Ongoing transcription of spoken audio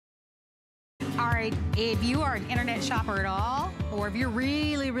All right, if you are an internet shopper at all, or if you're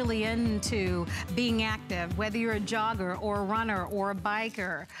really into being active, whether you're a jogger or a runner or a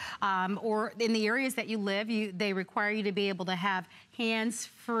biker, or in the areas that you live, they require you to be able to have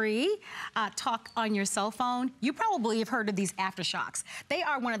hands-free talk on your cell phone. You probably have heard of these AfterShokz. They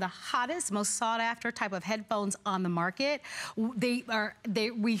are one of the hottest, most sought-after type of headphones on the market.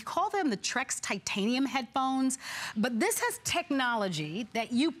 We call them the Trekz titanium headphones, but this has technology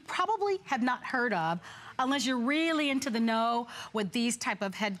that you probably have not heard of unless you're really into the know with these type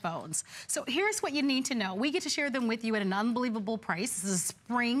of headphones. So here's what you need to know. We get to share them with you at an unbelievable price. This is a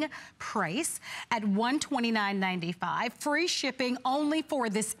spring price at $129.95. Free shipping only for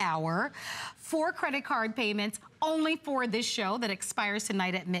this hour. 4 credit card payments only for this show that expires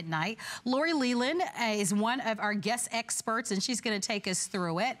tonight at midnight. Lori Leland is one of our guest experts, and she's going to take us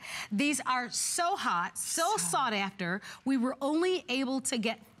through it. These are so hot, so sought after. We were only able to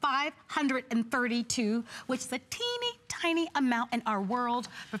get 532, which is a teeny tiny amount in our world.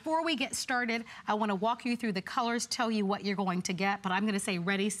 Before we get started, I want to walk you through the colors, tell you what you're going to get, but I'm going to say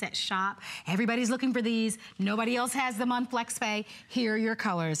ready, set, shop. Everybody's looking for these. Nobody else has them on FlexPay. Here are your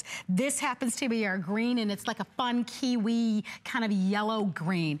colors. This happens to be our green, and it's like a fun kiwi kind of yellow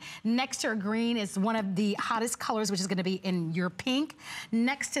green. Next to our green is one of the hottest colors, which is going to be in your pink.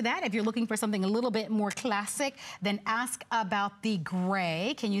 Next to that, if you're looking for something a little bit more classic, then ask about the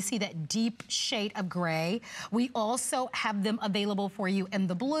gray. Can you see that deep shade of gray? We also have them available for you in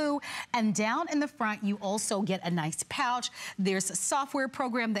the blue, and down in the front you also get a nice pouch. There's a software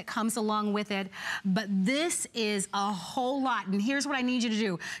program that comes along with it, but this is a whole lot. And here's what I need you to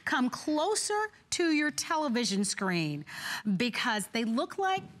do. Come closer to your television screen, because they look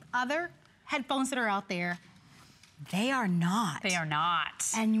like other headphones that are out there. They are not. They are not.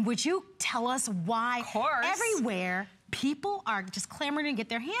 And would you tell us why? Of course. Everywhere people are just clamoring to get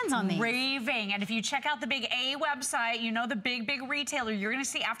their hands on these. Raving. And if you check out the big A website, you know, the big retailer, you're going to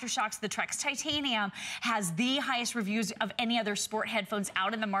see AfterShokz, the Trekz Titanium, has the highest reviews of any other sport headphones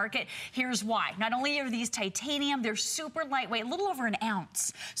out in the market. Here's why. Not only are these titanium, they're super lightweight, a little over an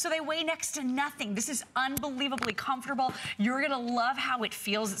ounce. So they weigh next to nothing. This is unbelievably comfortable. You're going to love how it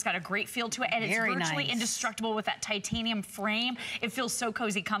feels. It's got a great feel to it, and it's virtually indestructible with that titanium frame. It feels so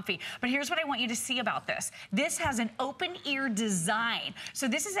cozy, comfy. But here's what I want you to see about this. This has an open ear design. So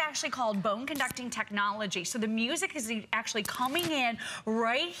this is actually called bone conducting technology. So the music is actually coming in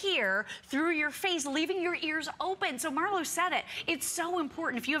right here through your face, leaving your ears open. So Marlo said it. It's so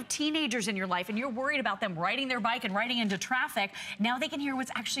important. If you have teenagers in your life and you're worried about them riding their bike and riding into traffic, now they can hear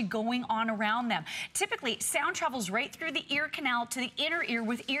what's actually going on around them. Typically, sound travels right through the ear canal to the inner ear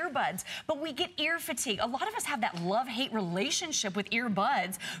with earbuds, but we get ear fatigue. A lot of us have that love-hate relationship with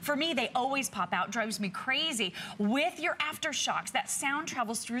earbuds. For me, they always pop out, drives me crazy. With your AfterShokz, that sound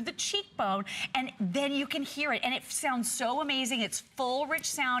travels through the cheekbone, and then you can hear it, and it sounds so amazing. It's full, rich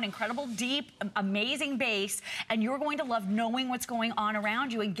sound, incredible, deep, amazing bass, and you're going to love knowing what's going on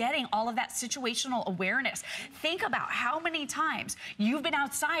around you and getting all of that situational awareness. Think about how many times you've been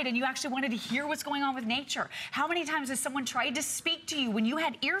outside and you actually wanted to hear what's going on with nature. How many times has someone tried to speak to you when you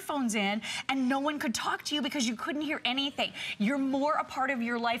had earphones in and no one could talk to you because you couldn't hear anything? You're more a part of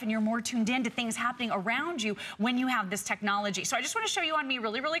your life, and you're more tuned in to things happening around you when you have this technology. So I just want to show you on me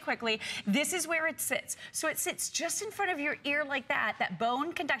really quickly. This is where it sits. So it sits just in front of your ear like that. That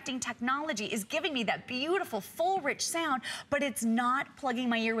bone conducting technology is giving me that beautiful, full, rich sound, but it's not plugging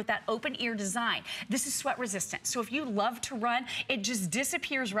my ear with that open ear design. This is sweat resistant. So if you love to run, it just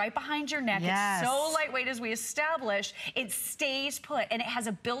disappears right behind your neck. Yes. It's so lightweight, as we established. It stays put, and it has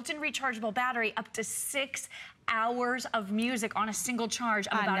a built-in rechargeable battery up to 6 hours of music on a single charge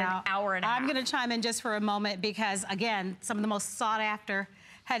of about an hour and a half. I'm going to chime in just for a moment because, again, some of the most sought after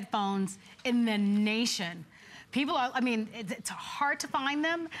headphones in the nation. People are, I mean, it's hard to find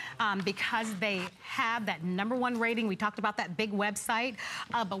them because they have that #1 rating. We talked about that big website,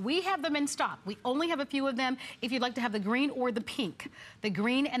 but we have them in stock. We only have a few of them. If you'd like to have the green or the pink. The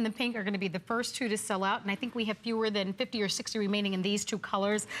green and the pink are going to be the first 2 to sell out, and I think we have fewer than 50 or 60 remaining in these 2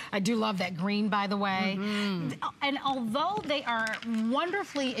 colors. I do love that green, by the way. And although they are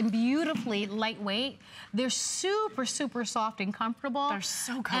wonderfully and beautifully lightweight, they're super soft and comfortable. They're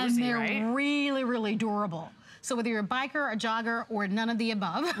so cozy, and they're really durable. So whether you're a biker, a jogger, or none of the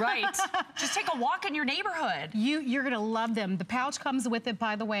above. Right. Just take a walk in your neighborhood. You're gonna love them. The pouch comes with it,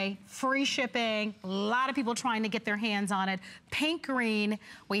 by the way. Free shipping. A lot of people trying to get their hands on it. Pink green.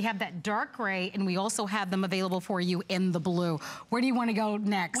 We have that dark gray, and we also have them available for you in the blue. Where do you want to go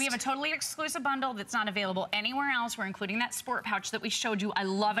next? We have a totally exclusive bundle that's not available anywhere else. We're including that sport pouch that we showed you. I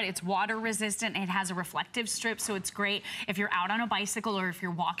love it. It's water resistant. It has a reflective strip, so it's great if you're out on a bicycle or if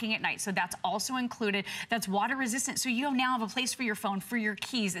you're walking at night. So that's also included. That's water resistant, so you now have a place for your phone, for your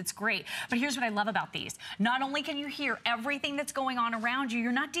keys. It's great. But here's what I love about these. Not only can you hear everything that's going on around you,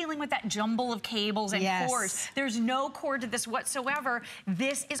 you're not dealing with that jumble of cables and cords. There's no cord to this whatsoever.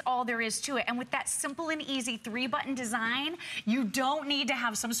 This is all there is to it. And with that simple and easy 3-button design, you don't need to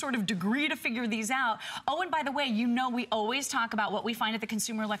have some sort of degree to figure these out. Oh, and by the way, you know we always talk about what we find at the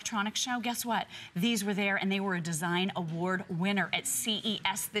Consumer Electronics Show. Guess what? These were there, and they were a design award winner at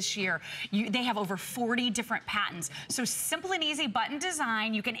CES this year. They have over 40 different patents. So simple and easy button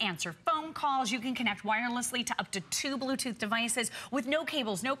design. You can answer phone calls. You can connect wirelessly to up to 2 Bluetooth devices with no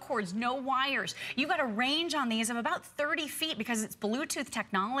cables, no cords, no wires. You've got a range on these of about 30 feet because it's Bluetooth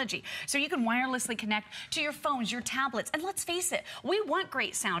technology. So you can wirelessly connect to your phones, your tablets. And let's face it, we want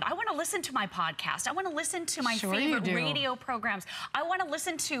great sound. I want to listen to my podcast. I want to listen to my favorite radio programs. I want to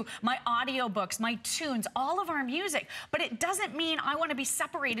listen to my audiobooks, my tunes, all of our music. But it doesn't mean I want to be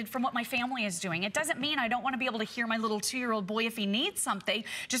separated from what my family is doing. It doesn't mean I don't want to be able to hear my little 2-year-old boy if he needs something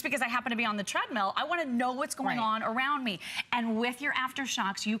just because I happen to be on the treadmill. I want to know what's going on around me. And with your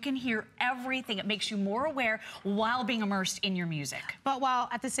AfterShokz, you can hear everything. It makes you more aware while being immersed in your music. But while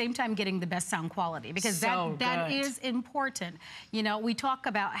at the same time getting the best sound quality, because that is important. You know, we talk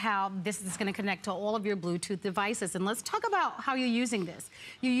about how this is going to connect to all of your Bluetooth devices, and let's talk about how you're using this.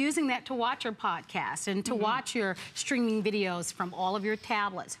 You're using that to watch your podcast and to watch your streaming videos from all of your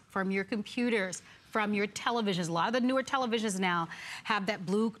tablets, from your computers, from your televisions. A lot of the newer televisions now have that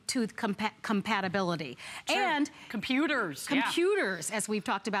Bluetooth compatibility. And computers, as we've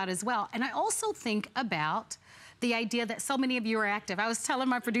talked about as well. And I also think about the idea that so many of you are active. I was telling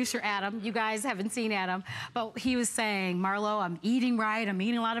my producer, Adam, you guys haven't seen Adam, but he was saying, Marlo, I'm eating right, I'm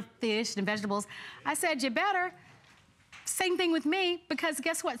eating a lot of fish and vegetables. I said, you better. Same thing with me, because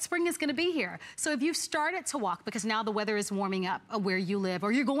guess what? Spring is going to be here. So if you've started to walk, because now the weather is warming up where you live,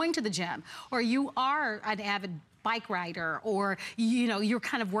 or you're going to the gym, or you are an avid bike rider, or you know, you're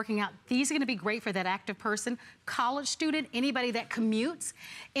kind of working out, these are going to be great for that active person, college student, anybody that commutes,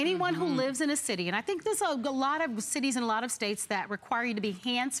 anyone who lives in a city. And I think there's a lot of cities and a lot of states that require you to be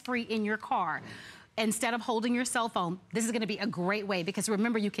hands-free in your car. Instead of holding your cell phone, this is going to be a great way, because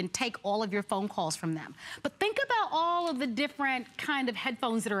remember, you can take all of your phone calls from them. But think about all of the different kind of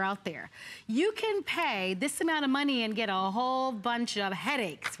headphones that are out there. You can pay this amount of money and get a whole bunch of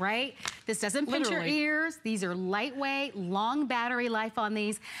headaches, right? This doesn't pinch your ears. These are lightweight, long battery life on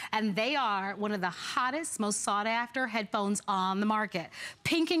these, and they are one of the hottest, most sought after headphones on the market.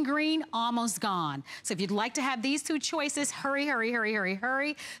 Pink and green, almost gone. So if you'd like to have these two choices, hurry, hurry, hurry, hurry,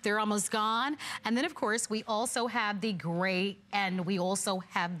 hurry. They're almost gone. And then of course, we also have the gray and we also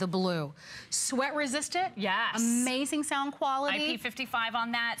have the blue. Sweat resistant. Yes. Amazing sound quality. IP55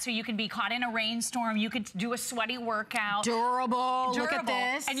 on that, so you can be caught in a rainstorm. You could do a sweaty workout. Durable. Look at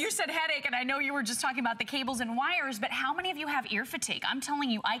this. And you said headache, and I know you were just talking about the cables and wires, but how many of you have ear fatigue? I'm telling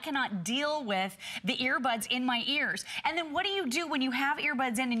you, I cannot deal with the earbuds in my ears. And then what do you do when you have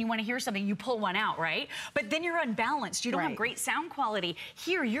earbuds in and you want to hear something? You pull one out, right? But then you're unbalanced. You don't have great sound quality.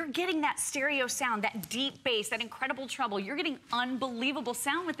 Here, you're getting that stereo sound, that deep bass, that incredible treble. You're getting unbelievable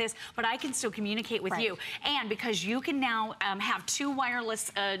sound with this, but I can still communicate with you. And because you can now have 2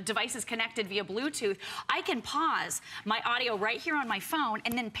 wireless devices connected via Bluetooth, I can pause my audio right here on my phone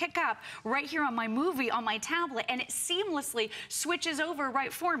and then pick up right here on my movie on my tablet, and it seamlessly switches over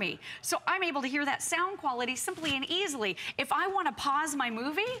right for me. So I'm able to hear that sound quality simply and easily. If I want to pause my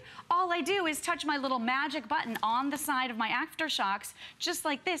movie, all I do is touch my little magic button on the side of my AfterShokz, just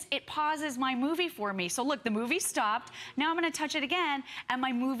like this. It pauses my movie for me. So look, the movie stopped. Now I'm going to touch it again, and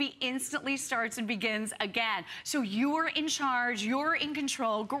my movie instantly starts and begins again. So you're in charge, you're in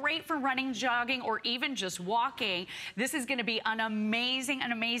control. Great for running, jogging, or even just walking. This is going to be an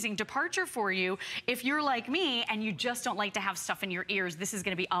amazing departure for you. If you're like me and you just don't like to have stuff in your ears, this is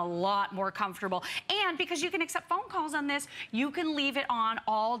going to be a lot more comfortable. And because you can accept phone calls on this, you can leave it on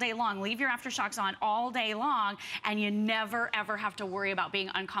all day long. Leave your AfterShokz on all day long, and you never ever have to worry about being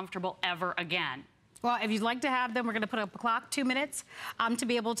uncomfortable ever again. Well, if you'd like to have them, we're going to put up a clock, 2 minutes, to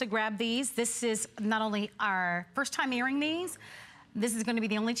be able to grab these. This is not only our first time airing these, this is going to be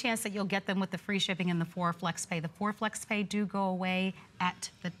the only chance that you'll get them with the free shipping and the 4 flex pay. The 4 flex pay do go away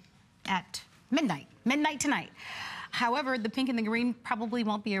at midnight tonight. However, the pink and the green probably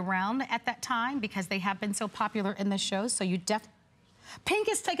won't be around at that time because they have been so popular in the show. So you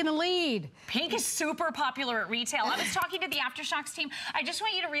Pink is taking the lead. Pink is super popular at retail. I was talking to the AfterShokz team. I just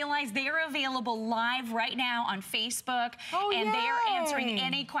want you to realize they are available live right now on Facebook. And they are answering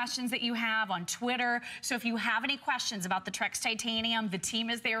any questions that you have on Twitter. So if you have any questions about the Trekz Titanium, the team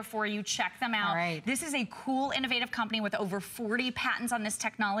is there for you. Check them out. All right. This is a cool, innovative company with over 40 patents on this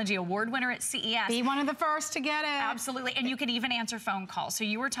technology. Award winner at CES. Be one of the first to get it. Absolutely. And you can even answer phone calls. So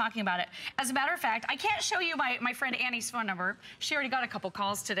you were talking about it. As a matter of fact, I can't show you my friend Annie's phone number. She already got a couple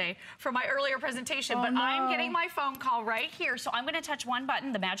calls today from my earlier presentation, but I'm getting my phone call right here. So I'm going to touch one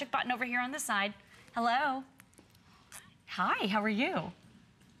button, the magic button over here on the side. Hello. Hi, how are you?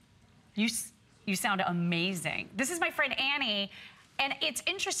 You sound amazing. This is my friend Annie. And it's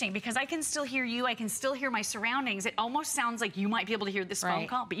interesting because I can still hear you. I can still hear my surroundings. It almost sounds like you might be able to hear this phone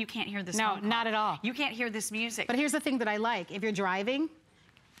call, but you can't hear this phone call. No, not at all. You can't hear this music. But here's the thing that I like. If you're driving,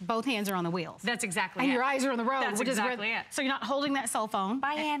 both hands are on the wheels. That's exactly it. And your eyes are on the road. That's exactly it. So you're not holding that cell phone.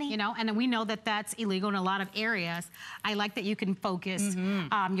 Bye, Annie. You know, and we know that that's illegal in a lot of areas. I like that you can focus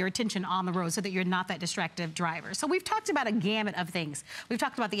your attention on the road so that you're not that distracted driver. So we've talked about a gamut of things. We've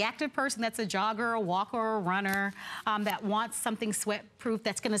talked about the active person that's a jogger, a walker, or a runner that wants something sweat-proof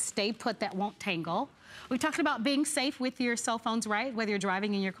that's going to stay put, that won't tangle. We've talked about being safe with your cell phones, right, whether you're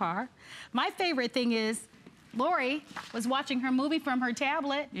driving in your car. My favorite thing is Lori was watching her movie from her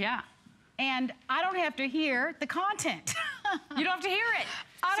tablet. Yeah. And I don't have to hear the content. You don't have to hear it.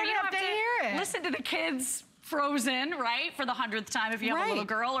 I don't have to hear it. Listen to the kids Frozen, right? For the 100th time. If you have a little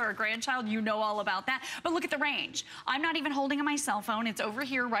girl or a grandchild, you know all about that. But look at the range. I'm not even holding my cell phone. It's over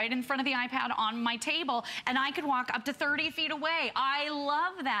here right in front of the iPad on my table, and I could walk up to 30 feet away. I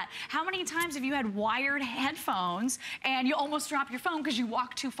love that. How many times have you had wired headphones and you almost drop your phone because you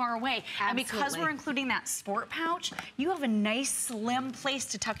walk too far away? Absolutely. And because we're including that sport pouch, you have a nice slim place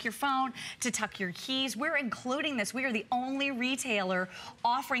to tuck your phone, to tuck your keys. We're including this. We are the only retailer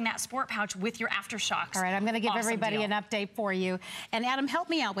offering that sport pouch with your AfterShokz. All right, I'm going to give everybody an update for you. And Adam, help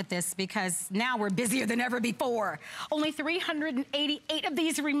me out with this because now we're busier than ever before. Only 388 of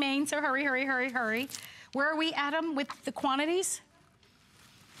these remain, so hurry, hurry, hurry, hurry. Where are we, Adam, with the quantities?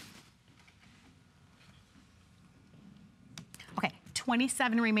 Okay,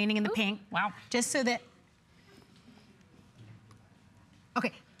 27 remaining in the pink. Wow. Just so that...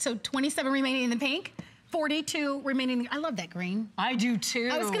 Okay, so 27 remaining in the pink, 42 remaining... I love that green. I do too.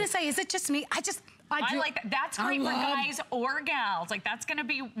 I was going to say, is it just me? I like that. That's great for guys or gals. Like, that's going to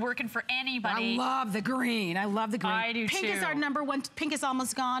be working for anybody. I love the green. I love the green. I do Pink too. is our number one. Pink is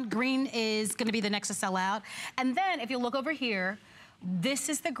almost gone. Green is going to be the next to sell out. And then if you look over here, this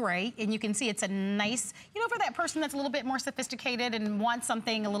is the gray, and you can see it's a nice, you know, for that person that's a little bit more sophisticated and wants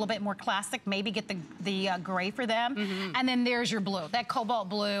something a little bit more classic, maybe get the gray for them. And then there's your blue. That cobalt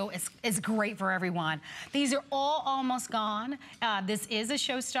blue is great for everyone. These are all almost gone. This is a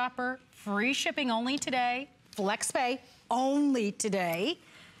showstopper. Free shipping only today. Flex pay only today.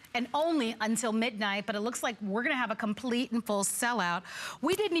 And only until midnight, but it looks like we're gonna have a complete and full sellout.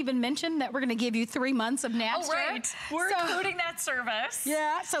 We didn't even mention that we're gonna give you 3 months of Napster. Oh, right. We're including that service.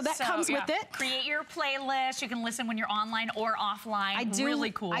 Yeah, so that comes with it. Create your playlist. You can listen when you're online or offline.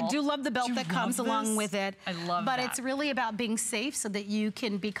 Really cool. I do love the belt that comes along with it. I love that. But it's really about being safe so that you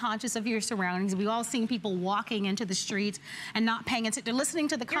can be conscious of your surroundings. We've all seen people walking into the streets and not paying attention. They're listening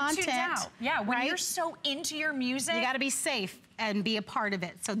to the content. Tuned out. Yeah, when you're so into your music. You gotta be safe and be a part of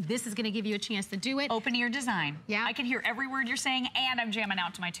it. So this is gonna give you a chance to do it. Open ear design. Yeah. I can hear every word you're saying and I'm jamming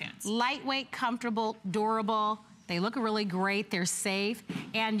out to my tunes. Lightweight, comfortable, durable. They look really great, they're safe,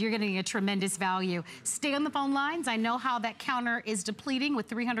 and you're getting a tremendous value. Stay on the phone lines. I know how that counter is depleting with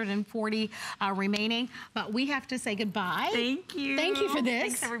 340 remaining, but we have to say goodbye. Thank you. Thank you for this.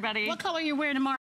 Thanks, everybody. What color are you wearing tomorrow?